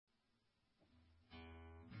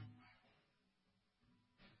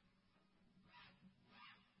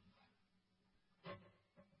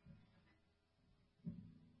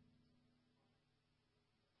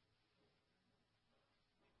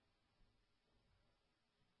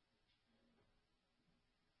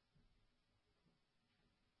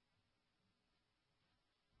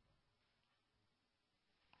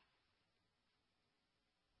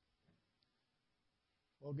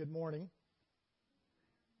Well, good morning.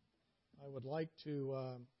 I would like to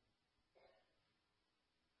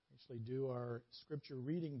actually do our scripture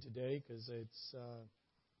reading today because it's a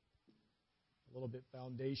little bit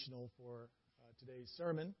foundational for today's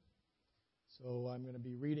sermon. So I'm going to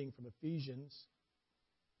be reading from Ephesians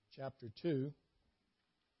chapter 2.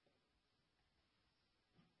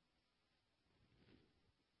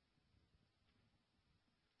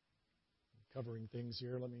 Covering things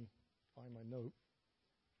here. Let me find my note.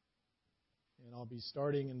 And I'll be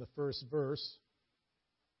starting in the first verse.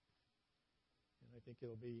 And I think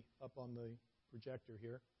it'll be up on the projector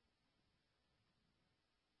here.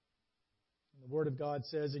 And the Word of God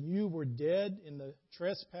says, "And you were dead in the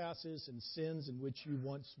trespasses and sins in which you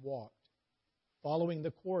once walked, following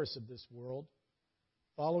the course of this world,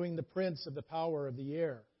 following the prince of the power of the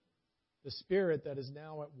air, the spirit that is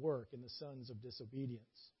now at work in the sons of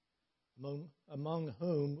disobedience, among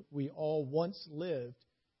whom we all once lived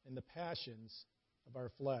in the passions of our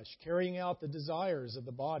flesh, carrying out the desires of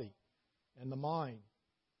the body and the mind,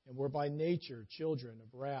 and were by nature children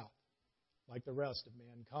of wrath, like the rest of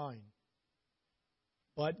mankind.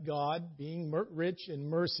 But God, being rich in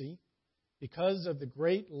mercy, because of the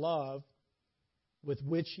great love with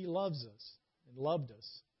which He loves us and loved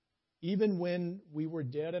us, even when we were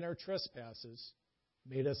dead in our trespasses,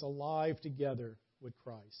 made us alive together with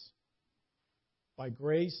Christ. By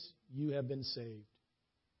grace you have been saved,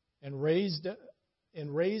 and raised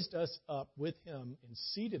us up with Him and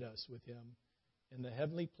seated us with Him in the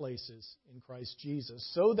heavenly places in Christ Jesus,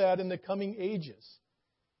 so that in the coming ages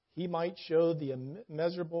He might show the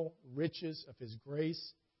immeasurable riches of His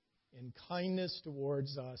grace and kindness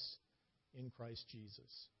towards us in Christ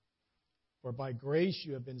Jesus. For by grace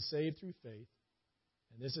you have been saved through faith,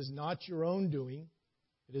 and this is not your own doing,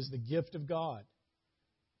 it is the gift of God,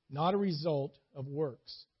 not a result of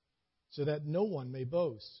works, so that no one may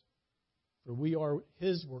boast. For we are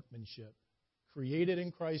His workmanship, created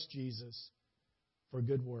in Christ Jesus for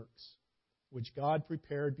good works, which God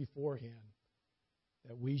prepared beforehand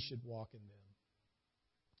that we should walk in them."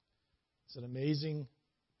 It's an amazing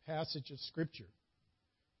passage of Scripture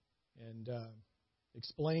and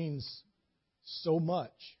explains so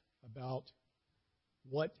much about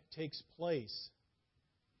what takes place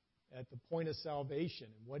at the point of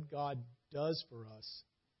salvation and what God does for us.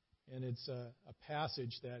 And it's a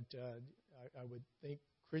passage that I would think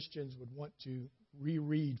Christians would want to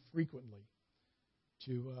reread frequently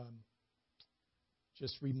to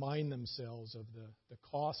just remind themselves of the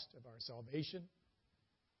cost of our salvation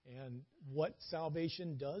and what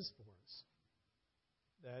salvation does for us.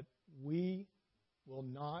 That we will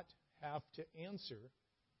not have to answer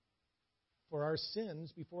for our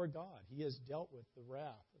sins before God. He has dealt with the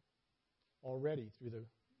wrath already through the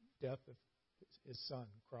death of His Son,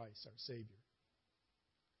 Christ, our Savior.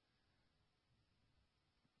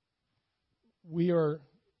 We are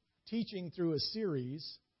teaching through a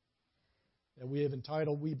series that we have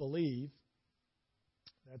entitled We Believe,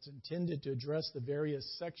 that's intended to address the various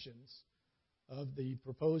sections of the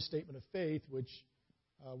proposed statement of faith, which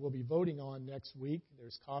we'll be voting on next week.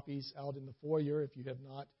 There's copies out in the foyer if you have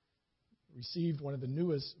not received one of the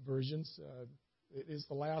newest versions. It is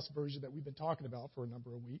the last version that we've been talking about for a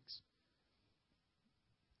number of weeks.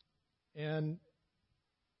 And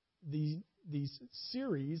the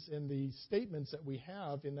series and the statements that we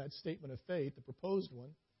have in that statement of faith, the proposed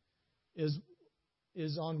one,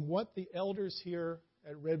 is on what the elders here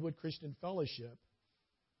at Redwood Christian Fellowship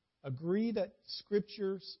agree that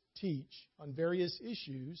Scriptures teach on various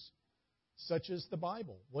issues, such as the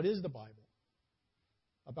Bible. What is the Bible?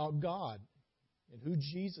 About God and who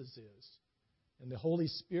Jesus is, and the Holy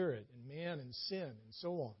Spirit, and man and sin, and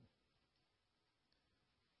so on.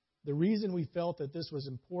 The reason we felt that this was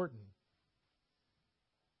important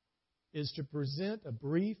is to present a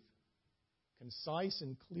brief, concise,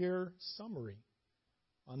 and clear summary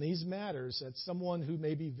on these matters that someone who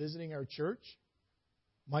may be visiting our church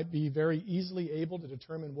might be very easily able to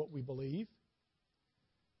determine what we believe,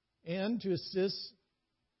 and to assist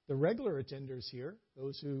the regular attenders here,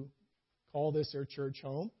 those who call this their church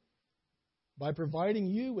home, by providing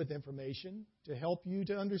you with information to help you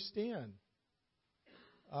to understand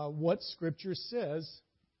what Scripture says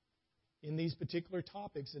in these particular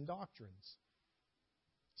topics and doctrines,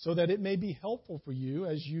 so that it may be helpful for you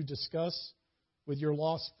as you discuss with your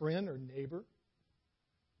lost friend or neighbor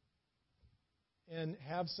and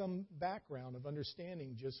have some background of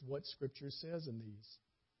understanding just what Scripture says in these.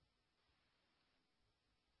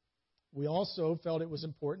 We also felt it was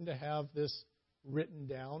important to have this written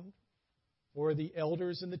down for the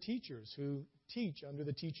elders and the teachers who teach under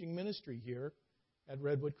the teaching ministry here at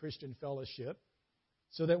Redwood Christian Fellowship,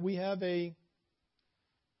 so that we have a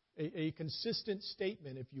consistent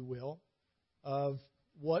statement, if you will, of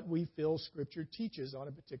what we feel Scripture teaches on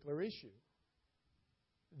a particular issue.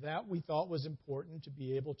 That we thought was important to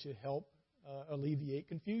be able to help alleviate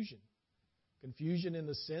confusion. Confusion in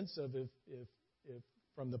the sense of if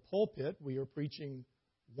from the pulpit we are preaching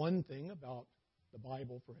one thing about the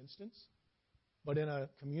Bible, for instance, but in a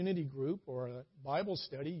community group or a Bible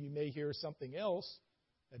study you may hear something else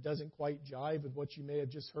that doesn't quite jive with what you may have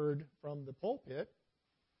just heard from the pulpit.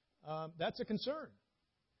 That's a concern.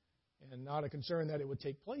 And not a concern that it would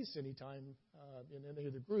take place anytime in any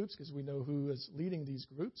of the groups, because we know who is leading these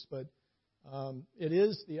groups. But it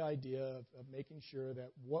is the idea of making sure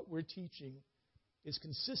that what we're teaching is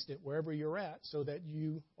consistent wherever you're at, so that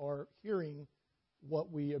you are hearing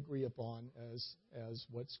what we agree upon as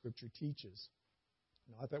what Scripture teaches.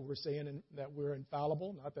 Not that we're saying that we're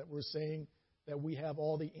infallible, not that we're saying that we have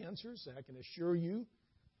all the answers. I can assure you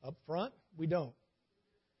up front, we don't.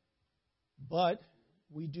 But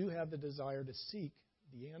we do have the desire to seek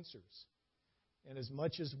the answers. And as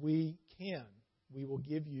much as we can, we will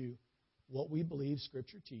give you what we believe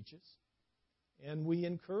Scripture teaches. And we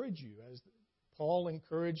encourage you, as Paul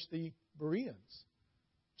encouraged the Bereans,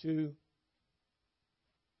 to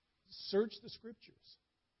search the Scriptures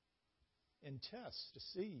and test to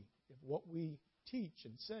see if what we teach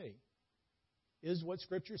and say is what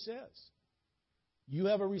Scripture says. You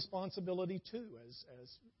have a responsibility too,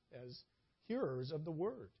 as hearers of the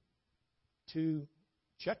Word, to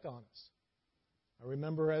check on us. I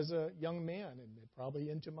remember as a young man, and probably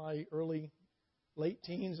into my late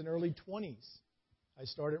teens and early 20s, I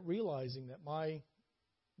started realizing that my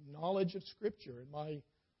knowledge of Scripture and my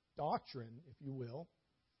doctrine, if you will,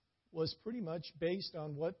 was pretty much based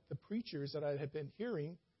on what the preachers that I had been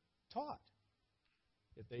hearing taught.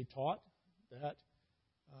 If they taught that,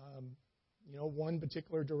 one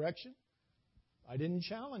particular direction, I didn't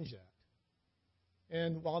challenge that.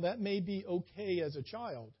 And while that may be okay as a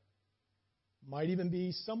child, might even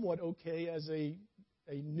be somewhat okay as a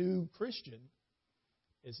new Christian,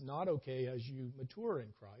 it's not okay as you mature in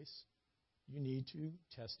Christ. You need to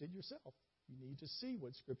test it yourself. You need to see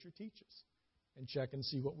what Scripture teaches and check and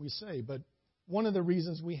see what we say. But one of the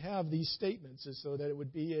reasons we have these statements is so that it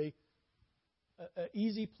would be an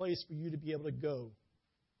easy place for you to be able to go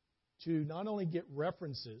to not only get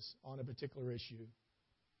references on a particular issue,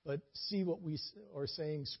 but see what we are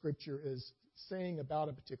saying Scripture is saying about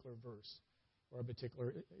a particular verse or a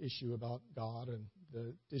particular issue about God and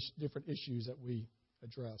the different issues that we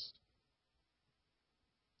addressed.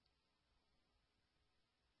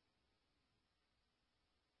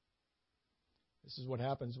 This is what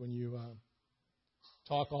happens when you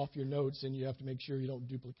talk off your notes and you have to make sure you don't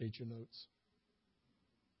duplicate your notes.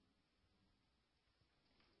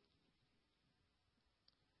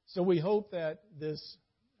 So we hope that this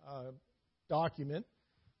document,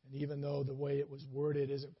 and even though the way it was worded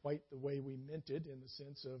isn't quite the way we meant it in the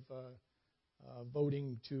sense of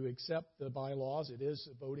voting to accept the bylaws, it is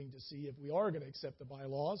voting to see if we are going to accept the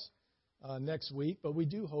bylaws next week. But we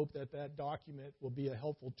do hope that that document will be a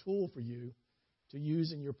helpful tool for you to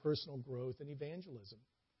use in your personal growth and evangelism.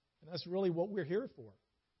 And that's really what we're here for.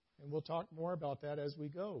 And we'll talk more about that as we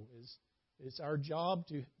go. It's our job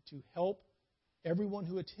to help everyone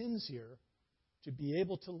who attends here to be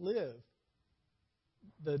able to live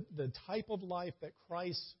the type of life that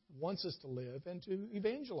Christ wants us to live and to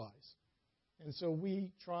evangelize. And so we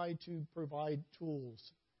try to provide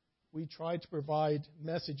tools. We try to provide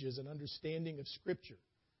messages and understanding of Scripture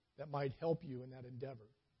that might help you in that endeavor.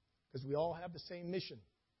 Because we all have the same mission.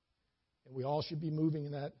 And we all should be moving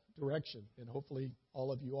in that direction. And hopefully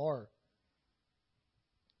all of you are.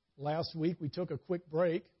 Last week we took a quick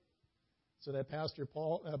break so that Pastor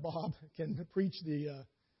Bob can preach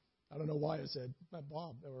I don't know why I said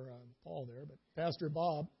Bob or Paul there, but Pastor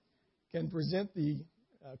Bob can present the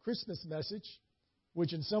Christmas message,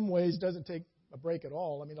 which in some ways doesn't take a break at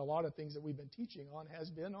all. I mean, a lot of things that we've been teaching on has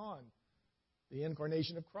been on the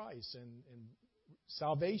incarnation of Christ and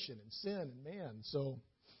salvation and sin and man. So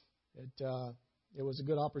it was a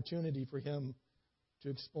good opportunity for him to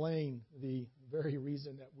explain the very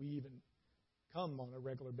reason that we even come on a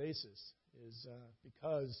regular basis is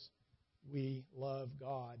because we love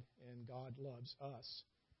God and God loves us.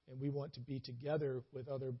 And we want to be together with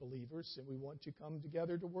other believers, and we want to come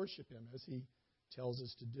together to worship Him as He tells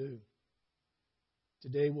us to do.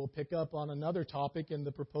 Today we'll pick up on another topic in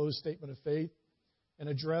the proposed statement of faith and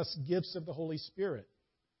address gifts of the Holy Spirit.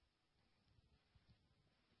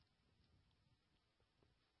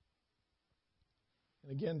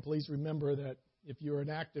 And again, please remember that if you're an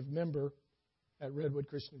active member at Redwood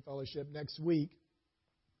Christian Fellowship next week,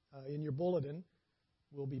 in your bulletin,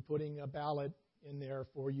 we'll be putting a ballot in there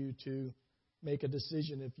for you to make a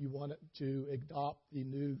decision if you want to adopt the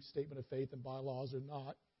new Statement of Faith and bylaws or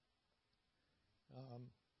not.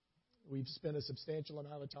 We've spent a substantial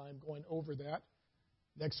amount of time going over that.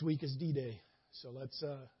 Next week is D-Day, so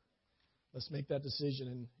let's make that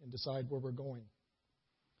decision and decide where we're going.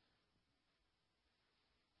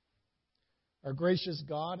 Our gracious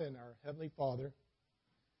God and our Heavenly Father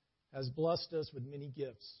has blessed us with many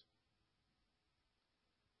gifts,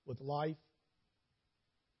 with life,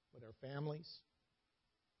 with our families,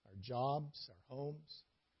 our jobs, our homes,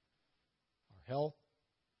 our health,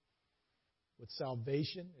 with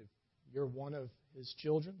salvation, if you're one of His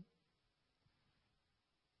children,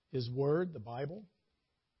 His Word, the Bible.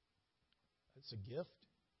 It's a gift.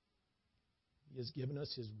 He has given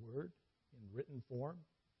us His Word in written form.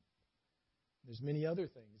 There's many other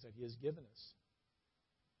things that He has given us.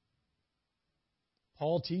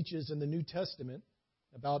 Paul teaches in the New Testament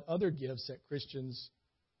about other gifts that Christians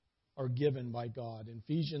are given by God. In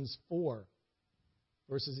Ephesians 4,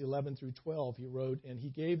 verses 11 through 12, he wrote, "And He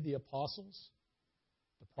gave the apostles,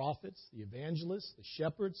 the prophets, the evangelists, the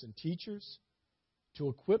shepherds, and teachers to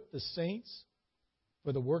equip the saints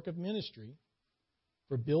for the work of ministry,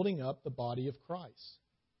 for building up the body of Christ."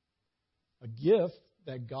 A gift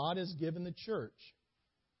that God has given the church,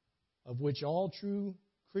 of which all true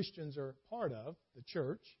Christians are part of, the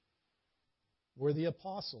church, were the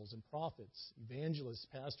apostles and prophets, evangelists,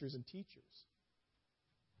 pastors, and teachers.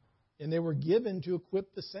 And they were given to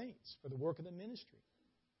equip the saints for the work of the ministry.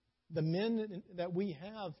 The men that we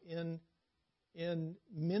have in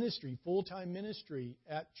ministry, full-time ministry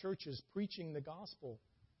at churches, preaching the gospel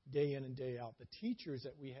day in and day out, the teachers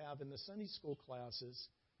that we have in the Sunday school classes,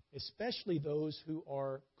 especially those who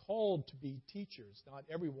are called to be teachers. Not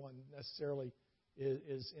everyone necessarily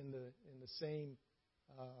is in the same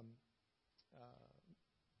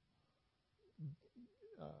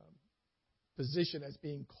position as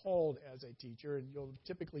being called as a teacher, and you'll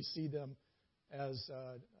typically see them as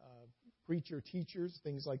preacher teachers,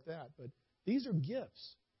 things like that. But these are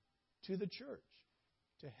gifts to the church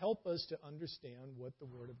to help us to understand what the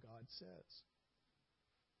Word of God says.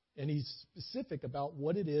 And he's specific about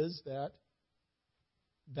what it is that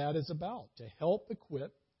is about, to help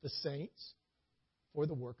equip the saints for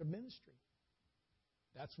the work of ministry.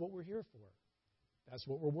 That's what we're here for. That's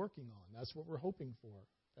what we're working on. That's what we're hoping for.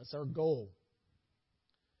 That's our goal.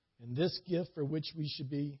 And this gift for which we should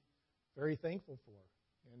be very thankful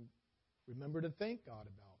for and remember to thank God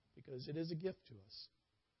about, because it is a gift to us.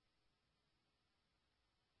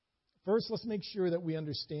 First, let's make sure that we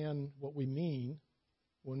understand what we mean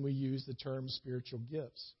when we use the term spiritual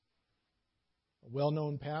gifts. A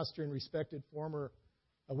well-known and respected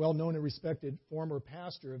former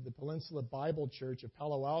pastor of the Peninsula Bible Church of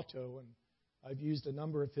Palo Alto, and I've used a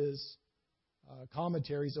number of his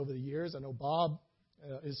commentaries over the years. I know Bob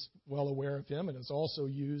is well aware of him and has also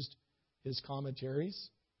used his commentaries.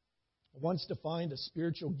 Once defined a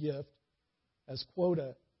spiritual gift as, quote,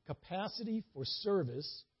 a capacity for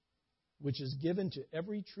service which is given to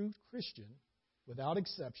every true Christian without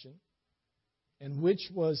exception, and which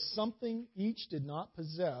was something each did not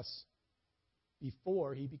possess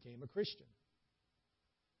before he became a Christian.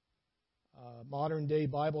 Modern-day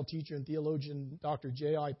Bible teacher and theologian Dr.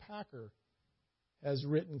 J.I. Packer has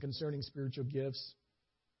written concerning spiritual gifts.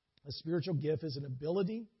 A spiritual gift is an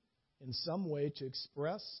ability in some way to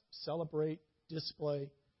express, celebrate, display,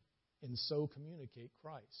 and so communicate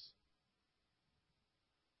Christ.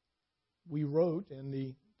 We wrote in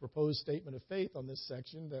the proposed statement of faith on this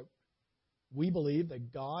section that we believe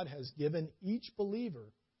that God has given each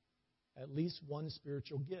believer at least one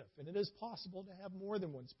spiritual gift. And it is possible to have more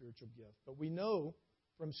than one spiritual gift. But we know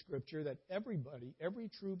from Scripture that everybody, every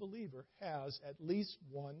true believer, has at least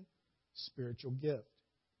one spiritual gift.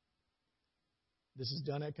 This is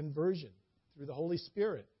done at conversion through the Holy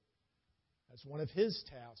Spirit. That's one of His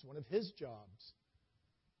tasks, one of His jobs,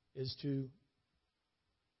 is to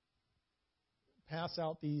pass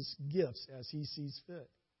out these gifts as He sees fit.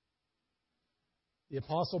 The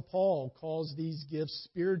Apostle Paul calls these gifts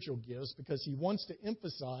spiritual gifts because he wants to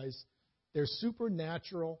emphasize their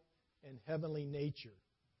supernatural and heavenly nature.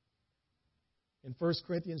 In 1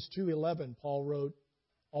 Corinthians 2:11, Paul wrote,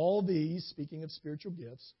 "All these," speaking of spiritual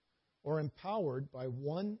gifts, "are empowered by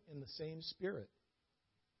one and the same Spirit,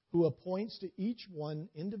 who appoints to each one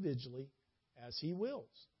individually as He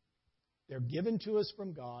wills." They're given to us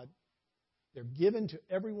from God. They're given to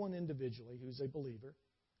everyone individually who's a believer.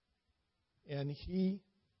 And He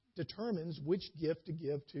determines which gift to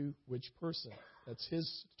give to which person. That's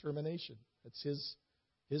His determination. That's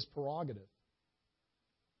His prerogative.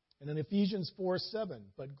 And in Ephesians 4:7,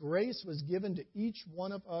 but grace was given to each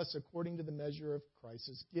one of us according to the measure of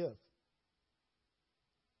Christ's gift.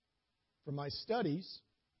 From my studies,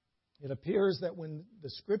 it appears that when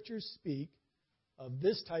the Scriptures speak of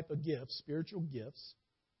this type of gift, spiritual gifts,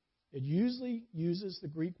 it usually uses the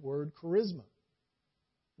Greek word charisma,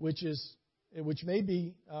 which may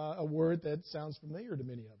be a word that sounds familiar to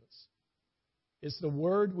many of us. It's the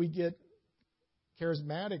word we get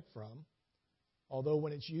charismatic from, although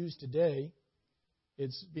when it's used today,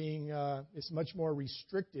 it's much more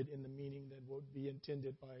restricted in the meaning than would be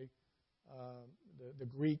intended by the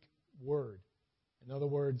Greek word. In other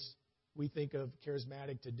words, we think of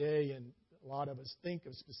charismatic today, and a lot of us think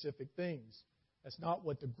of specific things. That's not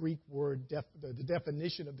what the Greek word, the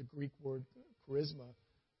definition of the Greek word charisma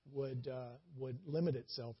would limit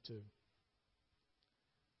itself to.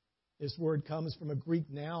 This word comes from a Greek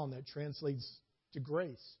noun that translates to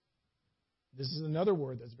grace. This is another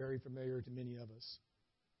word that's very familiar to many of us.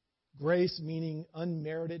 Grace meaning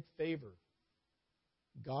unmerited favor.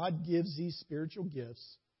 God gives these spiritual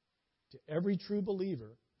gifts to every true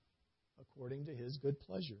believer according to His good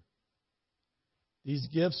pleasure. These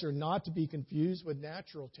gifts are not to be confused with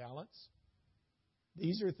natural talents.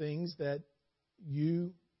 These are things that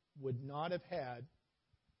you would not have had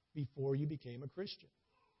before you became a Christian.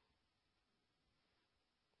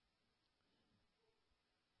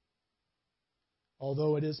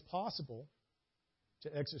 Although it is possible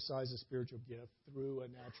to exercise a spiritual gift through a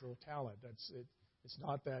natural talent. It's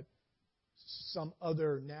not that some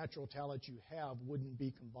other natural talent you have wouldn't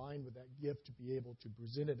be combined with that gift to be able to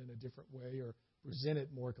present it in a different way or present it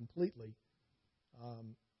more completely.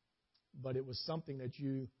 But it was something that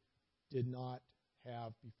you did not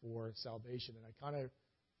have before salvation. And I kind of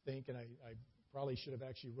think, and I probably should have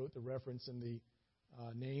actually wrote the reference in the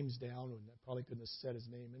names down, and I probably couldn't have said his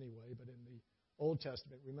name anyway, but in the Old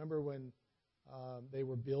Testament, remember when they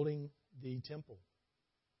were building the temple?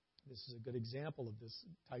 This is a good example of this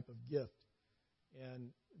type of gift. And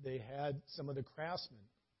they had some of the craftsmen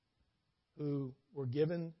who were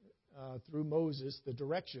given through Moses the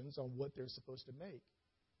directions on what they're supposed to make.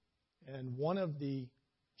 And one of the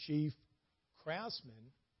chief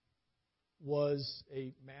craftsmen was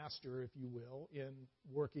a master, if you will, in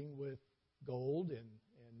working with gold and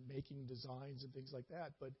making designs and things like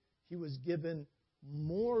that. But he was given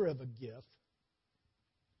more of a gift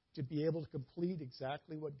to be able to complete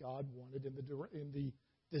exactly what God wanted in the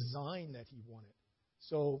design that he wanted.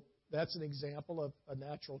 So that's an example of a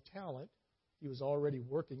natural talent. He was already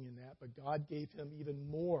working in that, but God gave him even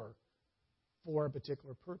more for a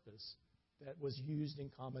particular purpose that was used in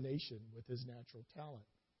combination with his natural talent.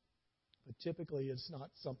 But typically it's not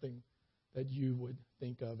something that you would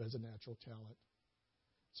think of as a natural talent.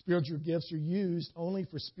 Spiritual gifts are used only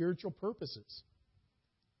for spiritual purposes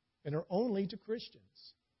and are only to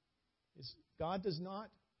Christians. God does not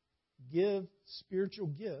give spiritual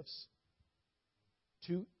gifts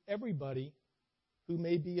to everybody who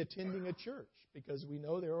may be attending a church, because we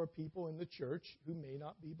know there are people in the church who may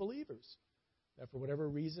not be believers. That for whatever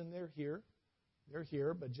reason they're here,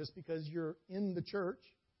 but just because you're in the church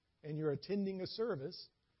and you're attending a service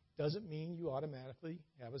doesn't mean you automatically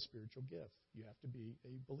have a spiritual gift. You have to be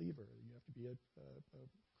a believer. You have to be a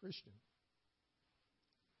Christian.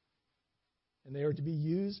 And they are to be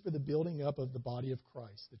used for the building up of the body of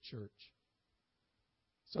Christ, the church.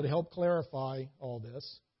 So to help clarify all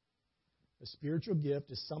this, a spiritual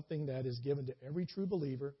gift is something that is given to every true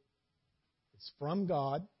believer. It's from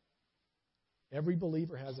God. Every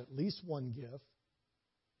believer has at least one gift,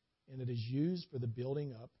 and it is used for the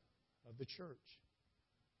building up of the church.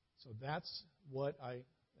 So that's what I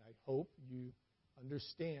hope you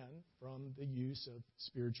understand from the use of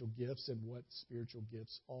spiritual gifts and what spiritual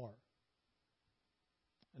gifts are.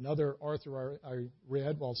 Another author I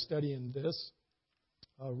read while studying this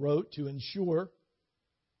wrote, to ensure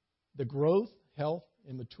the growth, health,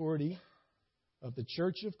 and maturity of the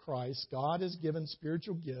Church of Christ, God has given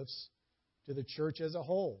spiritual gifts to the church as a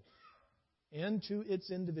whole and to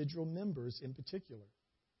its individual members in particular.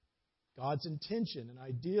 God's intention and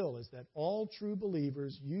ideal is that all true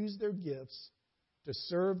believers use their gifts to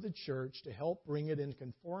serve the church to help bring it in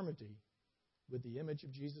conformity with the image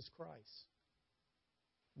of Jesus Christ,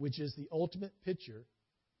 which is the ultimate picture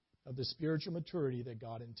of the spiritual maturity that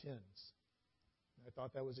God intends. And I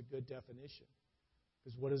thought that was a good definition.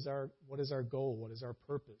 Because what is our goal? What is our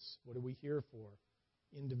purpose? What are we here for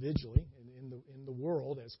individually and in the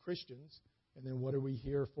world as Christians? And then what are we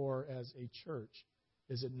here for as a church?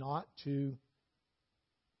 Is it not to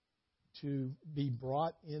be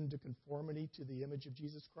brought into conformity to the image of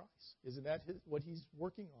Jesus Christ? Isn't that what He's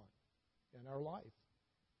working on in our life?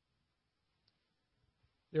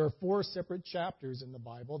 There are 4 separate chapters in the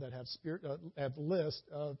Bible that have list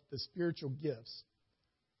of the spiritual gifts.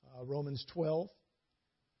 Romans 12,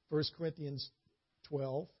 1 Corinthians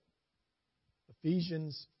 12,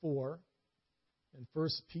 Ephesians 4, and 1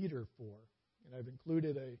 Peter 4. And I've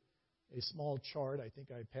included a small chart. I think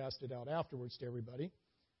I passed it out afterwards to everybody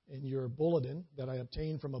in your bulletin that I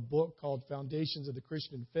obtained from a book called Foundations of the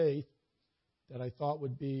Christian Faith that I thought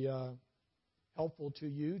would be helpful to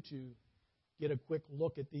you to get a quick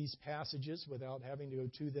look at these passages without having to go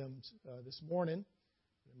to them this morning.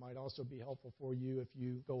 It might also be helpful for you if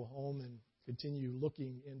you go home and continue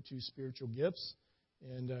looking into spiritual gifts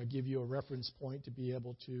and give you a reference point to be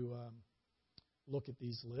able to look at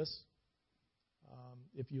these lists.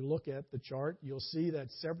 If you look at the chart, you'll see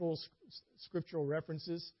that several scriptural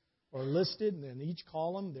references are listed, and in each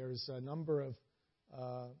column there's a number of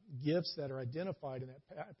gifts that are identified in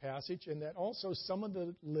that passage, and that also some of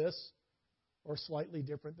the lists are slightly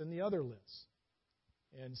different than the other lists.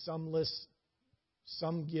 And some lists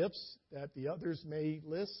some gifts that the others may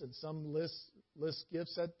list, and some list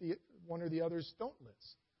gifts that the one or the others don't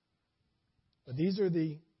list. But these are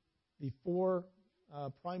the 4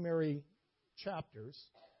 primary chapters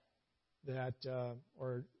that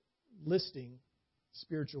are listing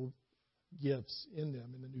spiritual gifts in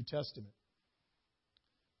them in the New Testament.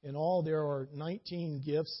 In all, there are 19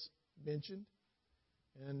 gifts mentioned,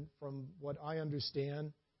 and from what I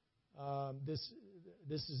understand,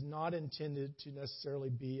 this is not intended to necessarily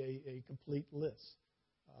be a complete list.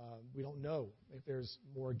 We don't know if there's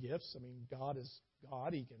more gifts. I mean, God is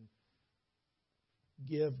God. He can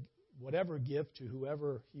give whatever gift to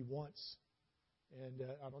whoever He wants. And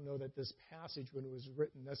I don't know that this passage, when it was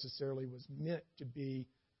written, necessarily was meant to be,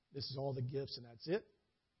 this is all the gifts and that's it.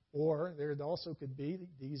 Or there also could be,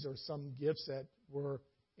 these are some gifts that were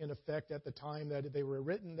in effect at the time that they were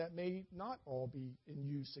written that may not all be in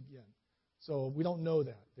use again. So we don't know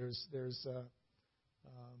that.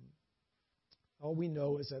 All we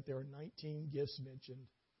know is that there are 19 gifts mentioned,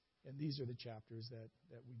 and these are the chapters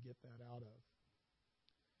that we get that out of.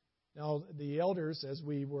 Now, the elders, as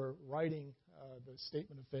we were writing the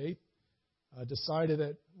statement of faith, decided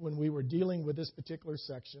that when we were dealing with this particular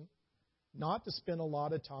section, not to spend a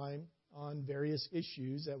lot of time on various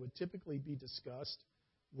issues that would typically be discussed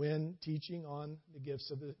when teaching on the gifts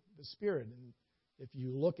of the Spirit. And if you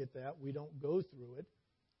look at that, we don't go through it.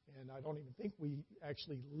 And I don't even think we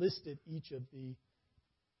actually listed each of the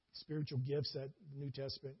spiritual gifts that the New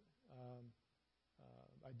Testament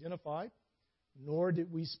identified, nor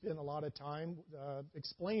did we spend a lot of time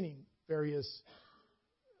explaining various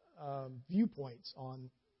viewpoints on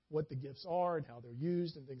what the gifts are and how they're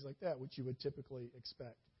used and things like that, which you would typically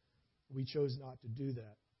expect. We chose not to do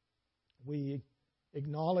that. We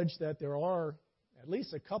acknowledge that there are at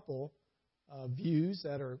least a couple views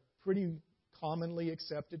that are pretty commonly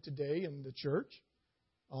accepted today in the church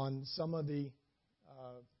on some of the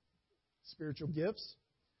spiritual gifts.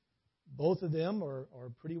 Both of them are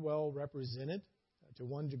pretty well represented to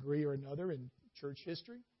one degree or another in church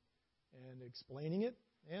history and explaining it.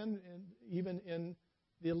 And even in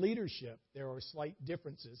the leadership, there are slight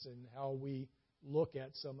differences in how we look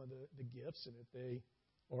at some of the gifts and if they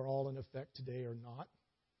are all in effect today or not.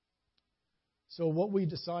 So what we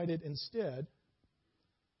decided instead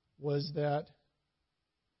was that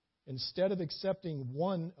instead of accepting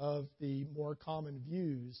one of the more common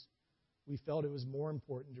views, we felt it was more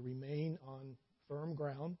important to remain on firm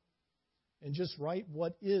ground and just write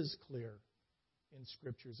what is clear in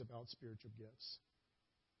Scriptures about spiritual gifts.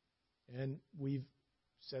 And we've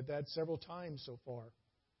said that several times so far,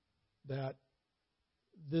 that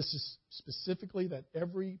this is specifically that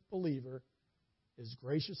every believer is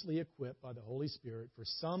graciously equipped by the Holy Spirit for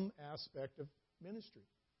some aspect of ministry.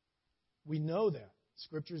 We know that.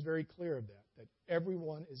 Scripture is very clear of that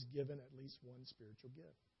everyone is given at least one spiritual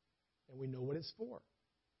gift. And we know what it's for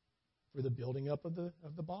the building up of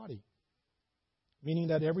the body. Meaning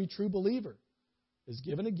that every true believer is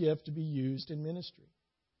given a gift to be used in ministry.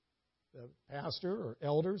 The pastor or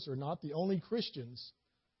elders are not the only Christians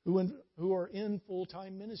who are in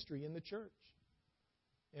full-time ministry in the church.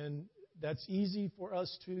 And that's easy for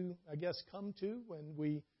us to, I guess, come to when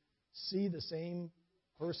we see the same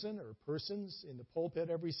person or persons in the pulpit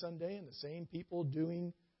every Sunday and the same people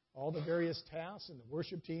doing all the various tasks, and the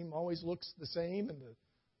worship team always looks the same, and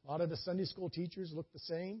a lot of the Sunday school teachers look the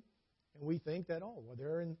same. And we think that,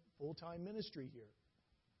 they're in full-time ministry here.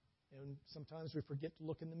 And sometimes we forget to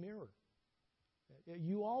look in the mirror.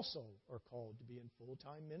 You also are called to be in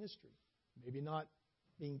full-time ministry. Maybe not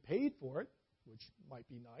being paid for it, which might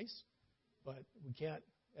be nice, but we can't,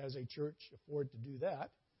 as a church, afford to do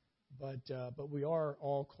that. But we are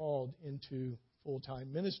all called into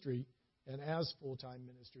full-time ministry and as full-time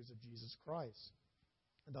ministers of Jesus Christ.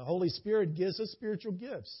 And the Holy Spirit gives us spiritual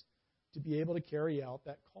gifts to be able to carry out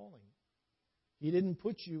that calling. He didn't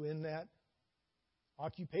put you in that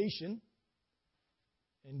occupation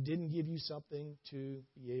and didn't give you something to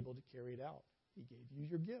be able to carry it out. He gave you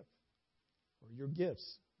your gift or your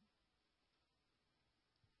gifts.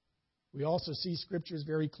 We also see scriptures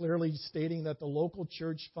very clearly stating that the local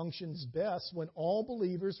church functions best when all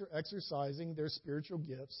believers are exercising their spiritual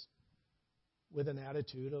gifts with an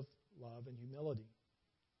attitude of love and humility.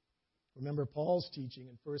 Remember Paul's teaching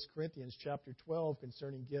in 1 Corinthians chapter 12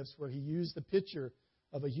 concerning gifts, where he used the picture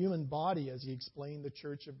of a human body as he explained the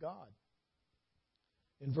church of God.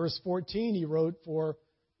 In verse 14 he wrote, "For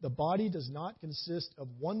the body does not consist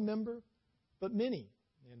of one member, but many."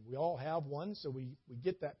 And we all have one, so we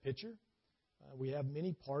get that picture. We have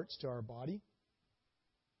many parts to our body.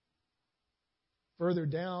 Further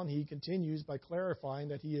down, he continues by clarifying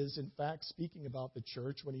that he is in fact speaking about the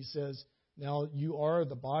church when he says, "Now you are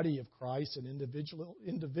the body of Christ and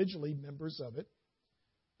individually members of it.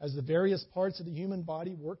 As the various parts of the human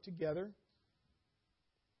body work together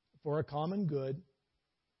for a common good,"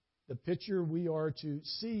 the picture we are to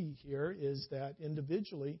see here is that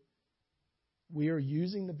individually we are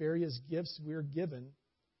using the various gifts we are given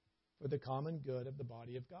for the common good of the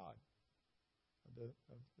body of God, of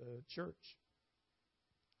the church.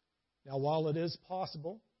 Now, while it is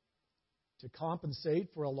possible to compensate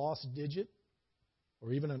for a lost digit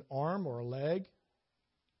or even an arm or a leg,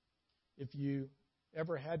 if you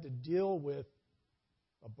ever had to deal with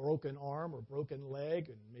a broken arm or broken leg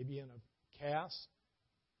and maybe in a cast,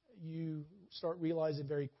 you start realizing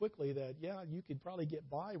very quickly that, yeah, you could probably get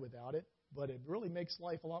by without it, but it really makes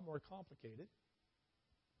life a lot more complicated.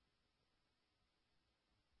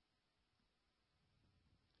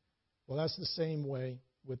 Well, that's the same way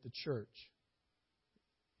with the church.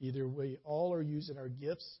 Either we all are using our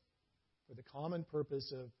gifts for the common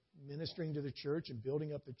purpose of ministering to the church and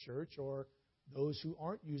building up the church, or those who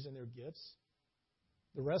aren't using their gifts,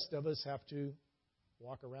 the rest of us have to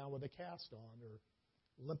walk around with a cast on or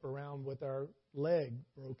limp around with our leg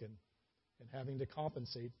broken and having to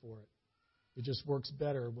compensate for it. It just works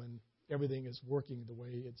better when everything is working the way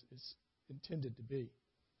it's intended to be.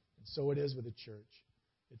 And so it is with the church.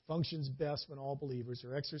 It functions best when all believers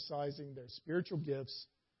are exercising their spiritual gifts,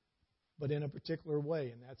 but in a particular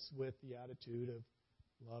way, and that's with the attitude of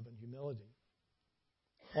love and humility.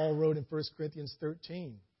 Paul wrote in 1 Corinthians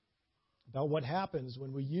 13 about what happens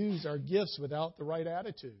when we use our gifts without the right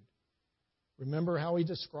attitude. Remember how he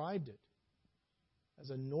described it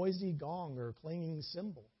as a noisy gong or a clanging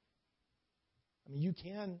cymbal. I mean, you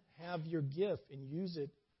can have your gift and use it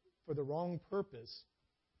for the wrong purpose.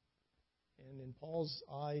 And in Paul's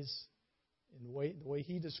eyes, in the way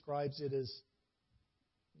he describes it is,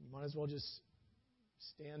 you might as well just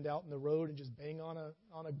stand out in the road and just bang on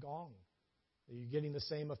a gong. You're getting the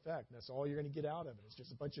same effect. That's all you're going to get out of it. It's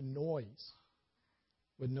just a bunch of noise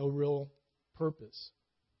with no real purpose.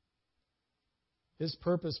 His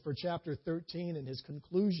purpose for chapter 13 and his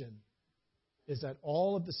conclusion is that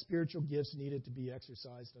all of the spiritual gifts needed to be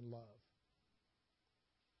exercised in love.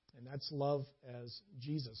 And that's love as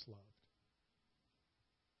Jesus loved.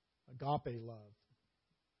 Agape love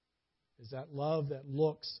is that love that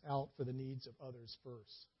looks out for the needs of others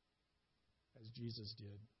first, as Jesus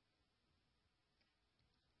did.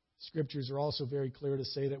 Scriptures are also very clear to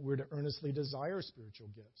say that we're to earnestly desire spiritual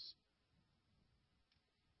gifts.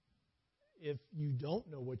 If you don't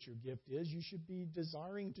know what your gift is, you should be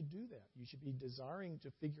desiring to do that. You should be desiring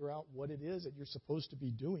to figure out what it is that you're supposed to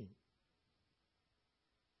be doing.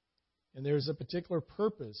 And there's a particular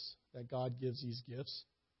purpose that God gives these gifts.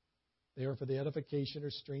 They are for the edification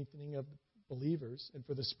or strengthening of believers and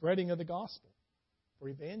for the spreading of the gospel, for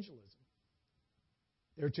evangelism.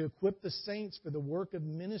 They're to equip the saints for the work of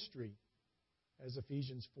ministry, as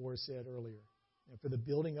Ephesians 4 said earlier, and for the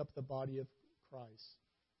building up the body of Christ.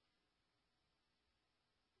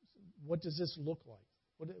 What does this look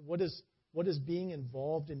like? What does being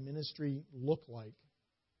involved in ministry look like,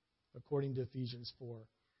 according to Ephesians 4?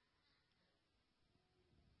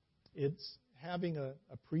 It's having a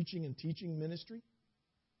preaching and teaching ministry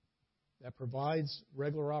that provides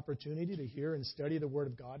regular opportunity to hear and study the Word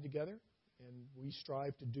of God together, and we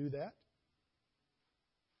strive to do that.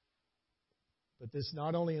 But this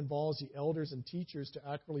not only involves the elders and teachers to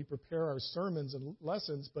accurately prepare our sermons and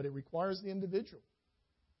lessons, but it requires the individual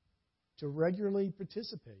to regularly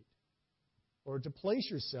participate or to place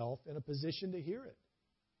yourself in a position to hear it.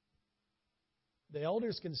 The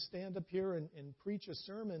elders can stand up here and preach a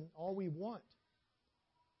sermon all we want.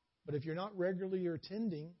 But if you're not regularly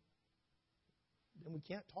attending, then we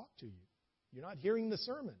can't talk to you. You're not hearing the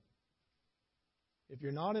sermon. If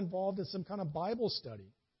you're not involved in some kind of Bible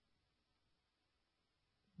study,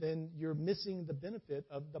 then you're missing the benefit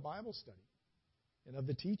of the Bible study and of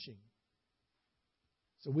the teaching.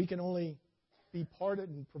 So we can only be part of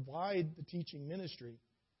and provide the teaching ministry,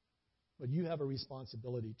 but you have a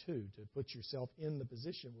responsibility too to put yourself in the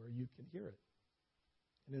position where you can hear it.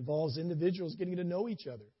 It involves individuals getting to know each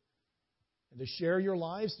other and to share your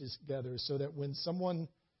lives together so that when someone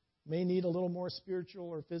may need a little more spiritual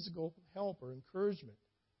or physical help or encouragement,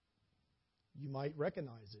 you might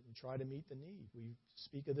recognize it and try to meet the need. We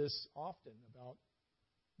speak of this often about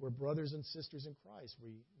we're brothers and sisters in Christ.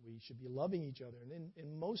 We should be loving each other.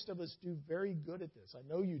 And most of us do very good at this. I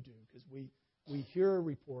know you do, because we hear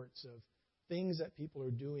reports of things that people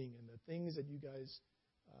are doing and the things that you guys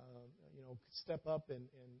step up and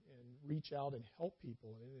reach out and help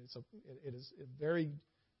people. And it is a very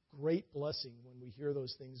great blessing when we hear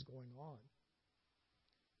those things going on.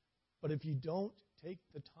 But if you don't take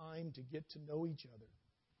the time to get to know each other,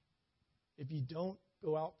 if you don't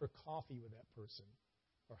go out for coffee with that person,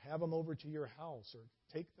 or have them over to your house, or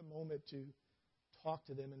take the moment to talk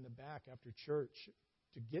to them in the back after church,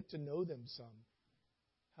 to get to know them some,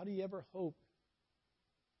 how do you ever hope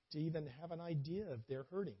to even have an idea if they're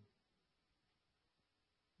hurting?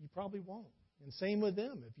 You probably won't. And same with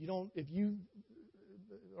them. If you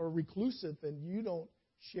are reclusive and you don't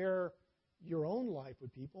share your own life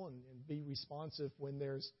with people and be responsive when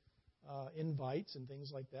there's invites and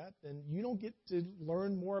things like that, then you don't get to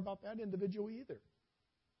learn more about that individual either.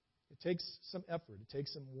 It takes some effort. It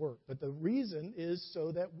takes some work. But the reason is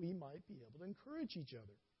so that we might be able to encourage each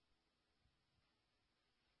other.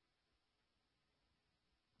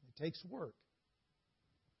 It takes work.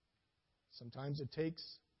 Sometimes it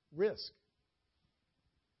takes risk.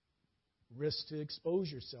 Risk to expose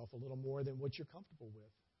yourself a little more than what you're comfortable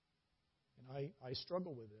with. And I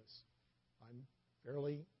struggle with this. I'm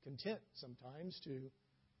fairly content sometimes to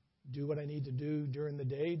do what I need to do during the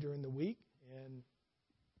day, during the week, and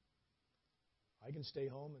I can stay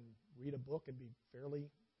home and read a book and be fairly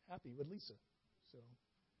happy with Lisa.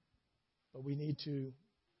 But we need to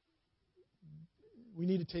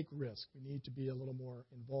take risk. We need to be a little more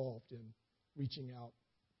involved in reaching out.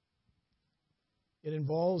 It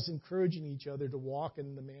involves encouraging each other to walk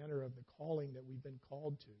in the manner of the calling that we've been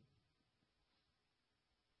called to.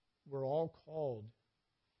 We're all called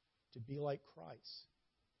to be like Christ,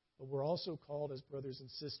 but we're also called as brothers and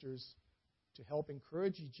sisters to help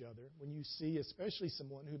encourage each other when you see especially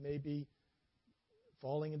someone who may be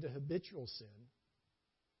falling into habitual sin,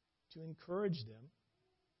 to encourage them,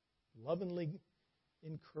 lovingly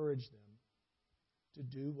encourage them to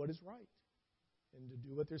do what is right and to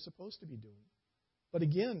do what they're supposed to be doing. But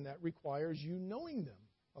again, that requires you knowing them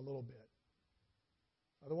a little bit.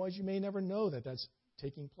 Otherwise, you may never know that that's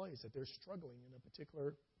taking place, that they're struggling in a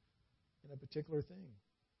particular thing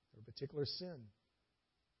or a particular sin.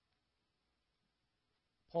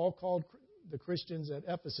 Paul called the Christians at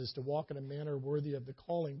Ephesus to walk in a manner worthy of the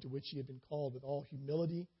calling to which he had been called, with all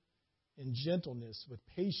humility and gentleness, with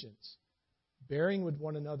patience, bearing with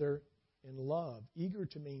one another in love, eager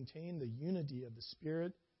to maintain the unity of the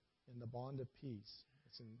Spirit in the bond of peace.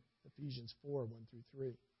 It's in Ephesians 4, 1 through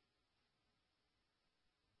 3.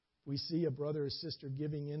 If we see a brother or sister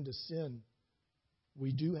giving in to sin,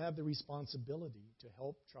 we do have the responsibility to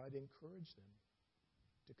help try to encourage them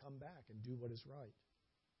to come back and do what is right.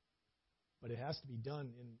 But it has to be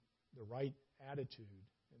done in the right attitude,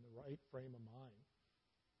 in the right frame of mind.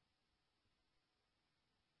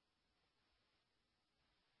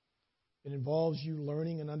 It involves you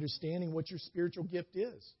learning and understanding what your spiritual gift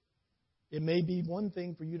is. It may be one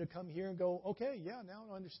thing for you to come here and go, okay, yeah, now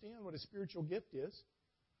I understand what a spiritual gift is.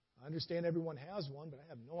 I understand everyone has one, but I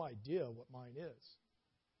have no idea what mine is.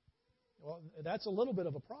 Well, that's a little bit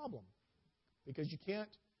of a problem, because you can't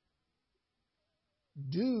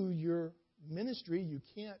do your ministry, you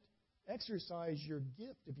can't exercise your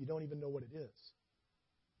gift if you don't even know what it is.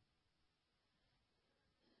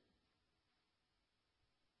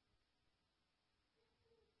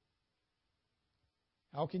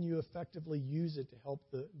 How can you effectively use it to help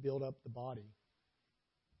build up the body?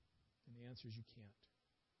 And the answer is you can't.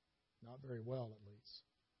 Not very well, at least.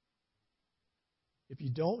 If you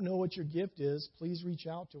don't know what your gift is, please reach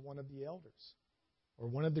out to one of the elders or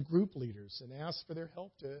one of the group leaders and ask for their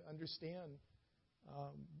help to understand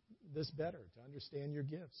this better, to understand your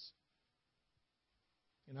gifts.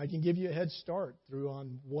 And I can give you a head start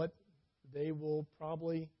on what they will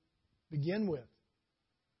probably begin with.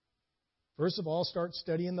 First of all, start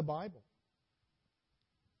studying the Bible.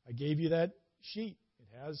 I gave you that sheet.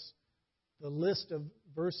 It has the list of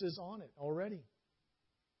verses on it already.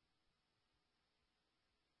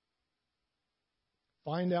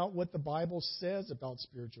 Find out what the Bible says about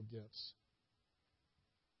spiritual gifts.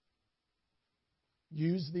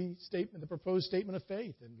 Use the proposed statement of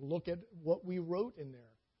faith, and look at what we wrote in there.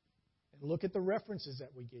 And look at the references that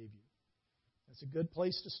we gave you. That's a good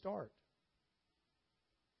place to start.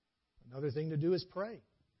 Another thing to do is pray.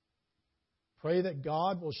 Pray that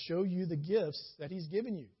God will show you the gifts that He's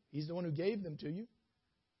given you. He's the one who gave them to you.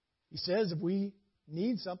 He says if we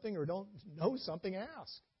need something or don't know something,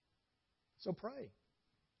 ask. So pray.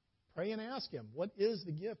 Pray and ask Him, what is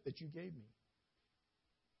the gift that you gave me?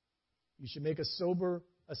 You should make a sober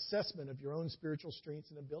assessment of your own spiritual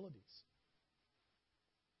strengths and abilities.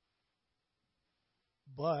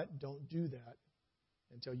 But don't do that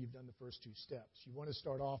until you've done the first two steps. You want to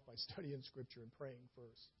start off by studying Scripture and praying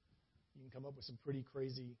first. You can come up with some pretty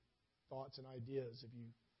crazy thoughts and ideas if you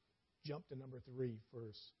jump to number 3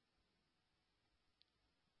 first.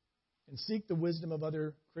 And seek the wisdom of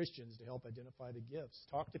other Christians to help identify the gifts.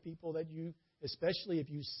 Talk to people that you, especially if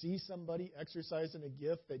you see somebody exercising a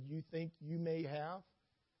gift that you think you may have.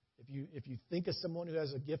 If you think of someone who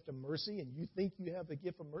has a gift of mercy and you think you have the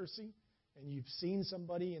gift of mercy, and you've seen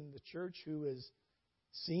somebody in the church who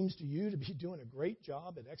seems to you to be doing a great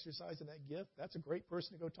job at exercising that gift, that's a great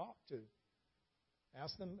person to go talk to.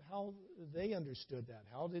 Ask them how they understood that.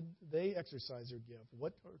 How did they exercise their gift?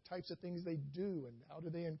 What types of things they do, and how do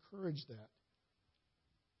they encourage that?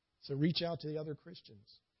 So reach out to the other Christians.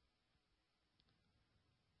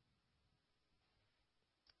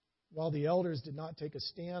 While the elders did not take a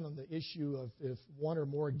stand on the issue of if one or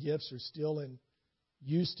more gifts are still in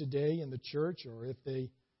use today in the church, or if they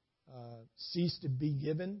cease to be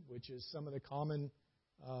given, which is some of the common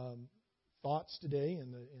thoughts today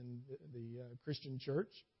in the Christian church,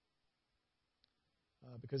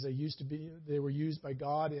 because they were used by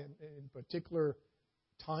God in a particular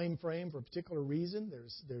time frame for a particular reason.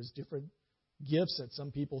 There's different gifts that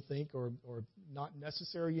some people think are not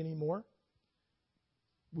necessary anymore.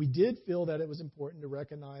 We did feel that it was important to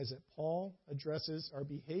recognize that Paul addresses our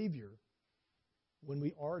behavior when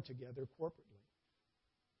we are together corporately.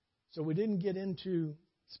 So we didn't get into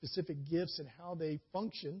specific gifts and how they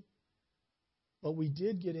function, but we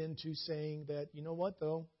did get into saying that, you know what,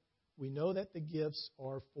 though? We know that the gifts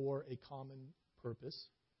are for a common purpose.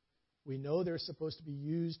 We know they're supposed to be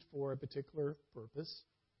used for a particular purpose,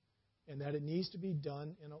 and that it needs to be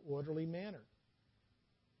done in an orderly manner.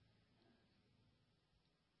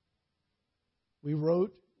 We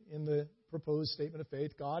wrote in the proposed statement of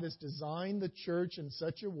faith, God has designed the church in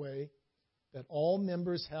such a way that all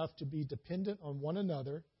members have to be dependent on one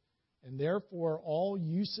another, and therefore all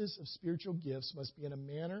uses of spiritual gifts must be in a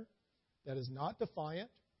manner that is not defiant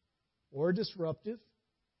or disruptive,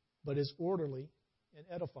 but is orderly and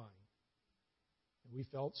edifying. And we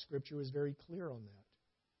felt Scripture was very clear on that.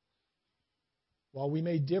 While we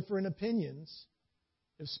may differ in opinions,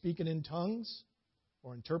 if speaking in tongues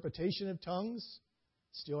or interpretation of tongues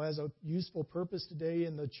still has a useful purpose today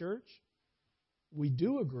in the church, we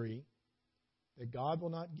do agree that God will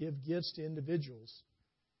not give gifts to individuals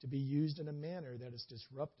to be used in a manner that is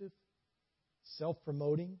disruptive,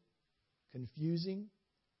 self-promoting, confusing,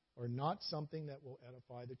 or not something that will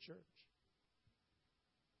edify the church.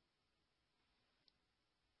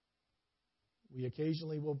 We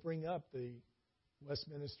occasionally will bring up the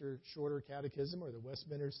Westminster Shorter Catechism or the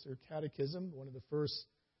Westminster Catechism. One of the first,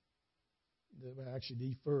 actually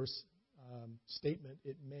the first statement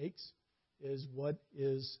it makes is, what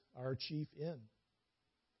is our chief end?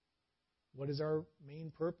 What is our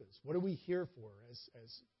main purpose? What are we here for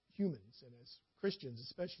as humans and as Christians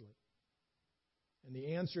especially? And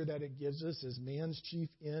the answer that it gives us is man's chief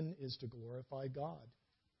end is to glorify God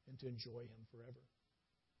and to enjoy Him forever.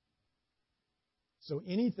 So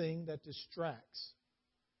anything that distracts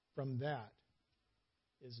from that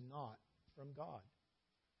is not from God.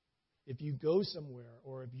 If you go somewhere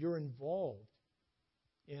or if you're involved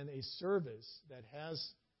in a service that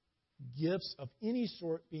has gifts of any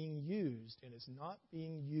sort being used and is not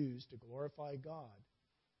being used to glorify God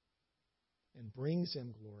and brings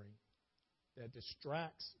Him glory, that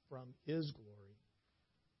distracts from His glory,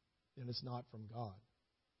 then it's not from God.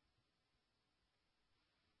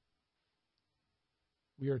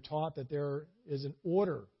 We are taught that there is an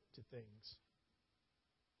order to things.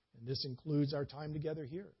 And this includes our time together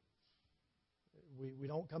here. We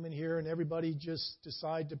don't come in here and everybody just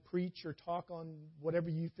decide to preach or talk on whatever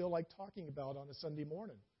you feel like talking about on a Sunday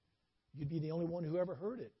morning. You'd be the only one who ever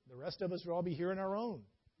heard it. The rest of us would all be hearing our own.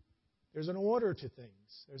 There's an order to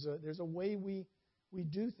things. There's a way we we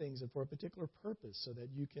do things for a particular purpose so that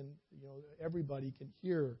you can, everybody can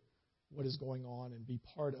hear what is going on and be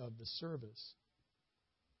part of the service.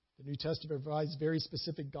 The New Testament provides very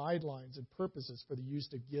specific guidelines and purposes for the use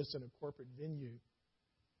of gifts in a corporate venue.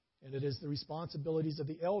 And it is the responsibilities of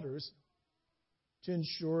the elders to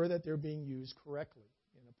ensure that they're being used correctly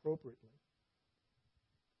and appropriately.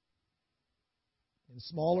 In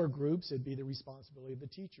smaller groups, it'd be the responsibility of the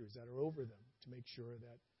teachers that are over them to make sure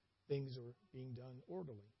that things are being done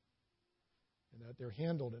orderly and that they're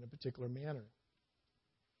handled in a particular manner.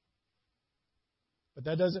 But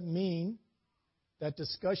that doesn't mean that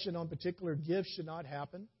discussion on particular gifts should not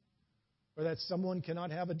happen, or that someone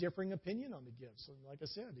cannot have a differing opinion on the gifts. And like I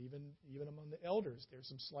said, even among the elders, there's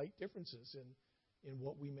some slight differences in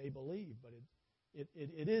what we may believe. But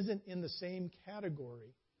it isn't in the same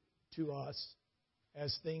category to us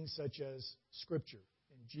as things such as Scripture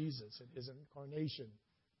and Jesus and His incarnation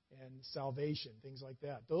and salvation, things like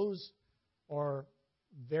that. Those are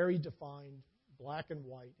very defined, black and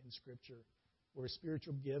white in Scripture, where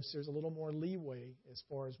spiritual gifts, there's a little more leeway as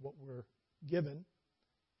far as what we're given,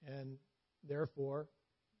 and therefore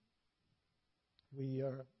we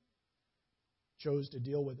chose to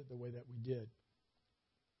deal with it the way that we did.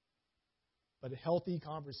 But a healthy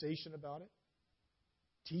conversation about it,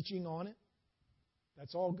 teaching on it,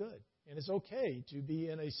 that's all good. And it's okay to be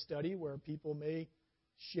in a study where people may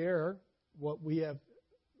share what we have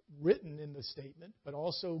written in the statement, but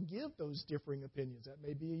also give those differing opinions. That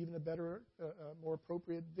may be even a better, more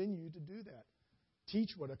appropriate venue to do that.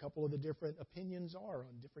 Teach what a couple of the different opinions are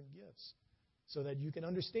on different gifts so that you can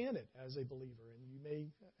understand it as a believer, and you may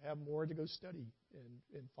have more to go study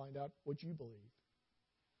and find out what you believe.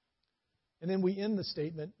 And then we end the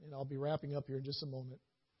statement, and I'll be wrapping up here in just a moment.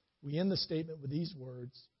 We end the statement with these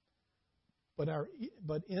words, but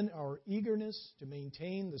in our eagerness to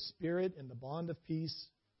maintain the spirit and the bond of peace,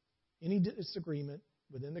 any disagreement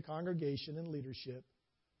within the congregation and leadership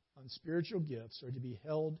on spiritual gifts are to be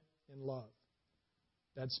held in love.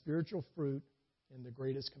 That spiritual fruit in the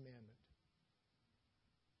greatest commandment.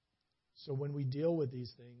 So when we deal with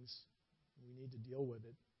these things, we need to deal with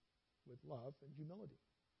it with love and humility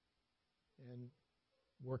and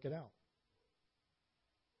work it out.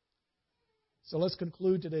 So let's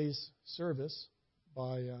conclude today's service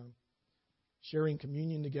by sharing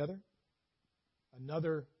communion together.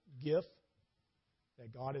 Another gift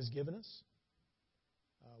that God has given us.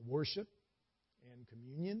 Worship and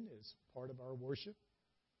communion is part of our worship.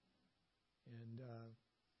 And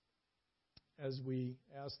as we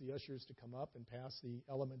ask the ushers to come up and pass the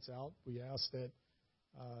elements out, we ask that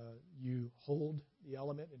you hold the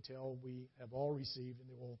element until we have all received, and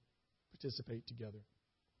then we'll participate together.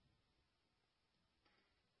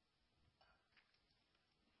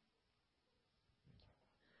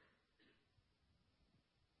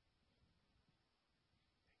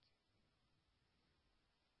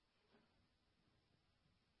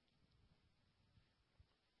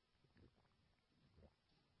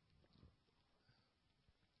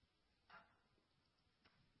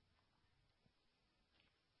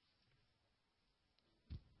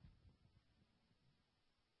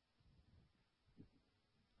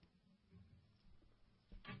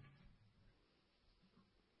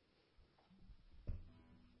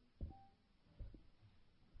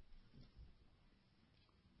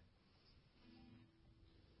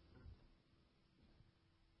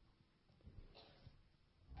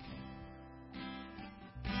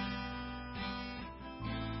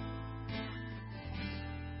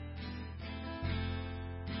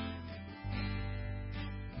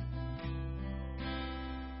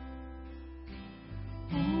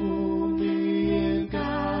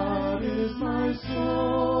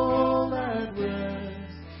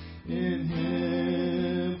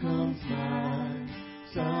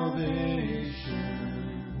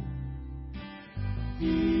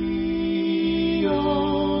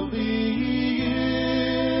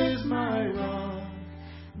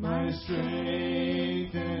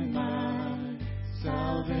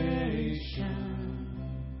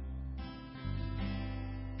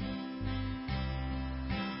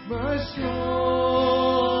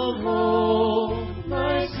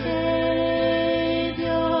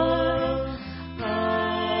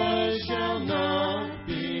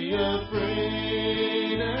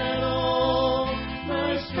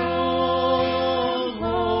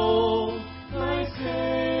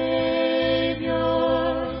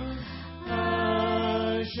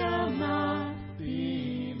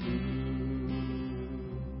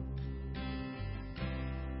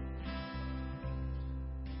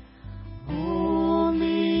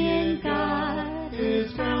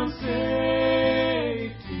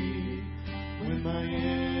 My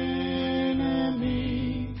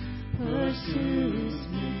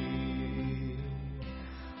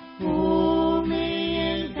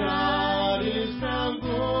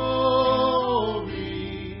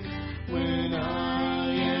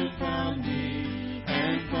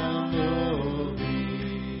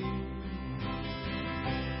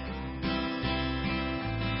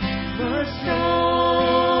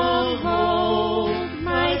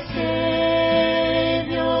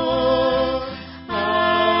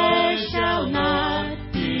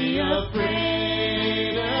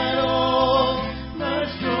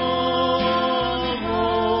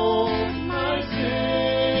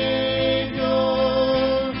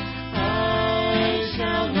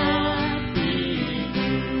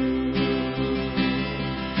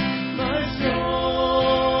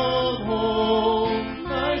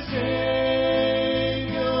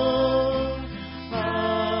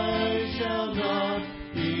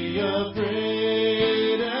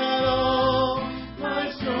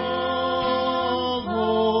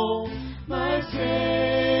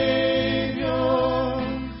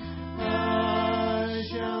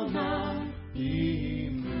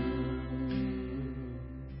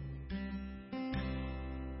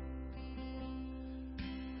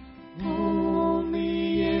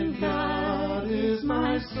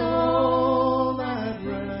soul at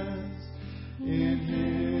rest. In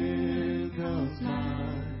Him comes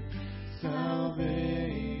my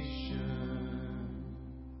salvation.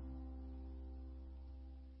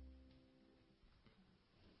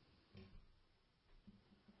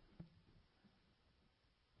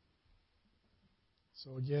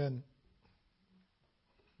 So again,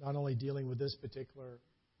 not only dealing with this particular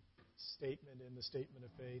statement in the statement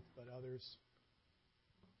of faith, but others,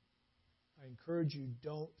 I encourage you,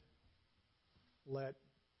 don't let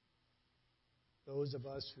those of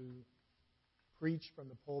us who preach from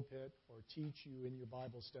the pulpit or teach you in your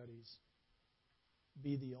Bible studies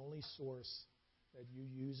be the only source that you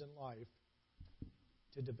use in life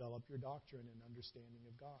to develop your doctrine and understanding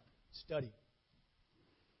of God. Study.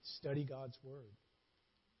 Study God's Word.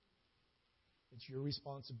 It's your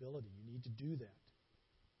responsibility. You need to do that.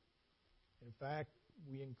 In fact,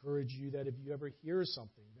 we encourage you that if you ever hear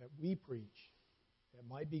something that we preach that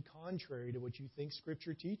might be contrary to what you think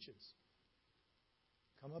Scripture teaches,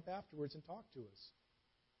 come up afterwards and talk to us.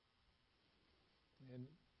 And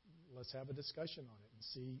let's have a discussion on it and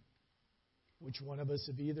see which one of us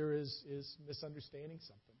of either is misunderstanding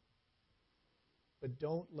something. But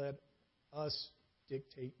don't let us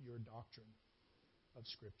dictate your doctrine of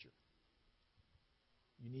Scripture.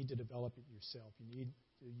 You need to develop it yourself. You need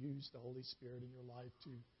to use the Holy Spirit in your life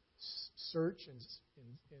to search and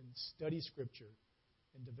study Scripture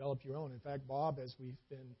and develop your own. In fact, Bob, as we've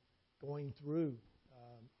been going through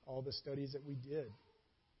all the studies that we did,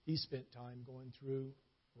 he spent time going through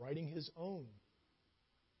writing his own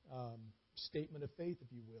statement of faith,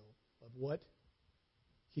 if you will, of what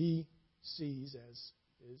he sees as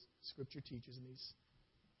Scripture teaches in these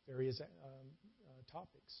various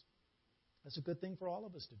topics. That's a good thing for all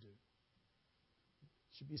of us to do.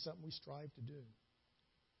 It should be something we strive to do.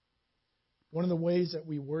 One of the ways that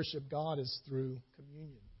we worship God is through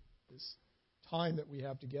communion, this time that we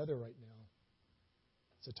have together right now.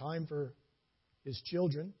 It's a time for His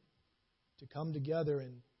children to come together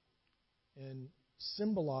and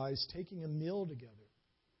symbolize taking a meal together,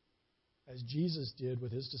 as Jesus did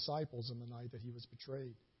with His disciples on the night that He was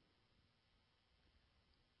betrayed.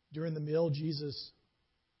 During the meal, Jesus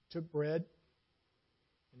took bread,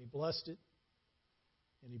 and He blessed it,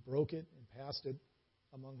 and He broke it and passed it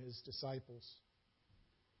among His disciples.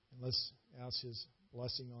 And let's ask His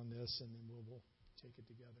blessing on this, and then we'll take it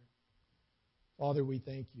together. Father, we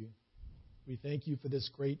thank You. We thank You for this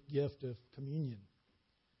great gift of communion.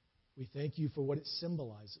 We thank You for what it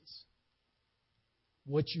symbolizes,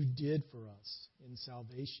 what You did for us in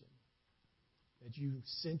salvation, that You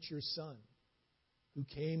sent Your Son, who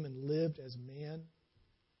came and lived as man,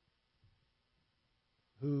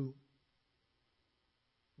 who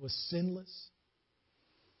was sinless,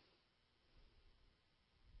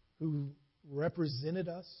 who represented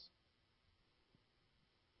us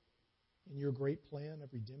in Your great plan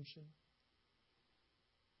of redemption,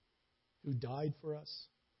 who died for us.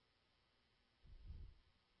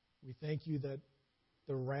 We thank You that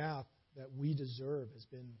the wrath that we deserve has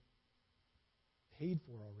been paid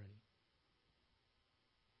for already.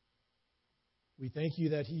 We thank You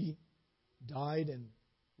that He died and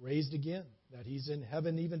raised again, that He's in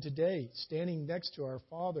heaven even today, standing next to our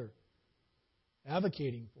Father,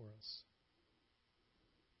 advocating for us.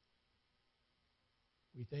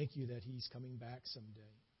 We thank You that He's coming back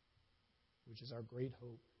someday, which is our great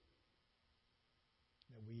hope,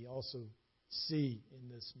 that we also see in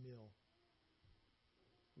this meal.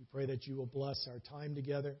 We pray that You will bless our time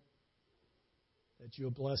together, that You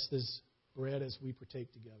will bless this bread as we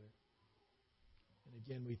partake together. And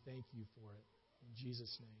again, we thank You for it. In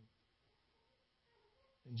Jesus' name.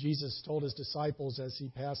 And Jesus told His disciples as He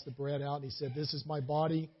passed the bread out, and He said, "This is My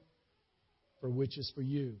body, for which is for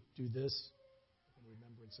you. Do this in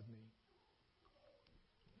remembrance of Me."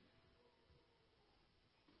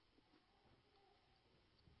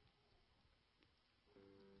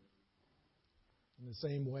 In the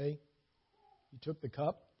same way, He took the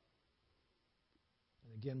cup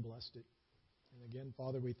and again blessed it. And again,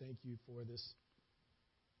 Father, we thank You for this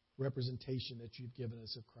representation that You've given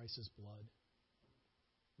us of Christ's blood.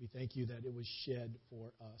 We thank You that it was shed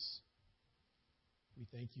for us. We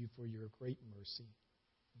thank You for Your great mercy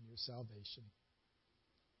and Your salvation.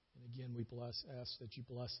 And again, we ask that You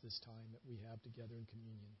bless this time that we have together in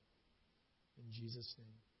communion. In Jesus'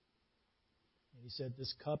 name. And He said,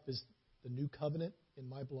 "This cup is the new covenant in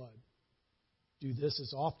My blood. Do this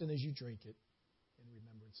as often as you drink it in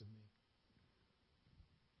remembrance of Me."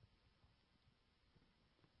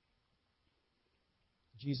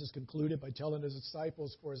 Jesus concluded by telling His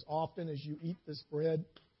disciples, "For as often as you eat this bread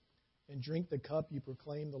and drink the cup, you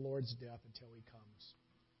proclaim the Lord's death until He comes."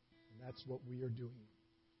 And that's what we are doing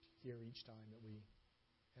here each time that we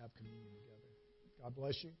have communion together. God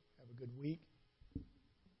bless you. Have a good week. It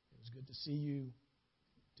was good to see you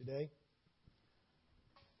today.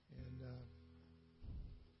 And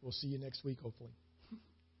we'll see you next week, hopefully.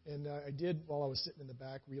 And I did, while I was sitting in the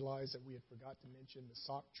back, realize that we had forgot to mention the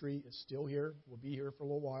sock tree is still here. We'll be here for a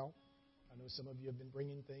little while. I know some of you have been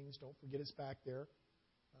bringing things. Don't forget it's back there.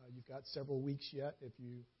 You've got several weeks yet. If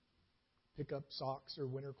you pick up socks or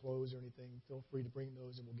winter clothes or anything, feel free to bring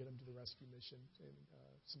those, and we'll get them to the rescue mission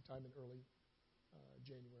sometime in early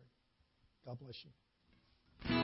January. God bless you.